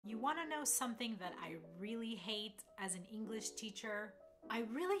want to know something that I really hate as an English teacher? I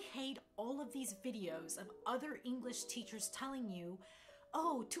really hate all of these videos of other English teachers telling you,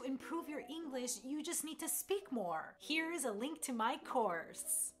 oh, to improve your English, you just need to speak more. Here is a link to my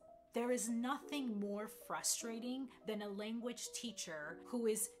course. There is nothing more frustrating than a language teacher who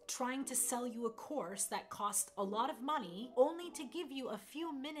is trying to sell you a course that costs a lot of money only to give you a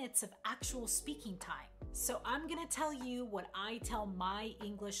few minutes of actual speaking time. So I'm gonna tell you what I tell my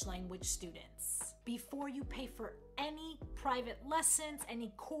English language students. Before you pay for any private lessons,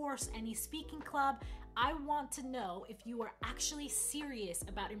 any course, any speaking club, I want to know if you are actually serious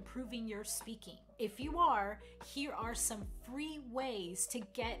about improving your speaking. If you are, here are some free ways to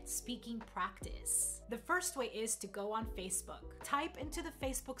get speaking practice. The first way is to go on Facebook. Type into the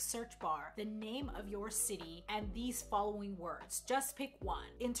Facebook search bar the name of your city and these following words. Just pick one.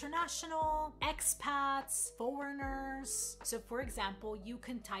 International, expats, foreigners. So for example, you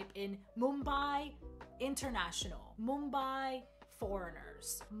can type in Mumbai, international, Mumbai,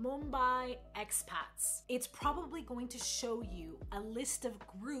 foreigners, Mumbai expats. It's probably going to show you a list of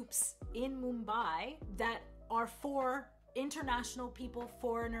groups in Mumbai that are for international people,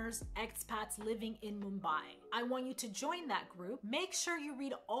 foreigners, expats living in Mumbai. I want you to join that group. Make sure you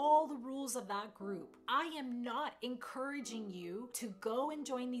read all the rules of that group. I am not encouraging you to go and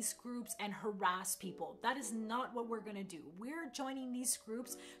join these groups and harass people. That is not what we're gonna do. We're joining these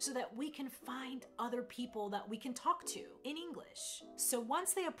groups so that we can find other people that we can talk to in English. So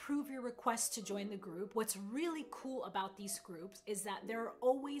once they approve your request to join the group, what's really cool about these groups is that there are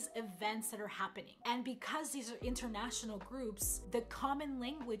always events that are happening. And because these are international groups, the common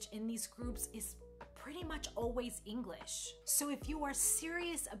language in these groups is pretty much always English. So if you are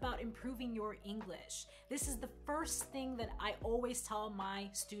serious about improving your English, this is the first thing that I always tell my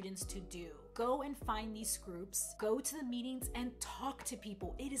students to do. Go and find these groups, go to the meetings and talk to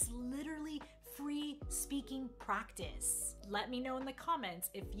people. It is literally free speaking practice. Let me know in the comments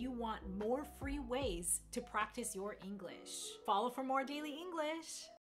if you want more free ways to practice your English. Follow for more daily English.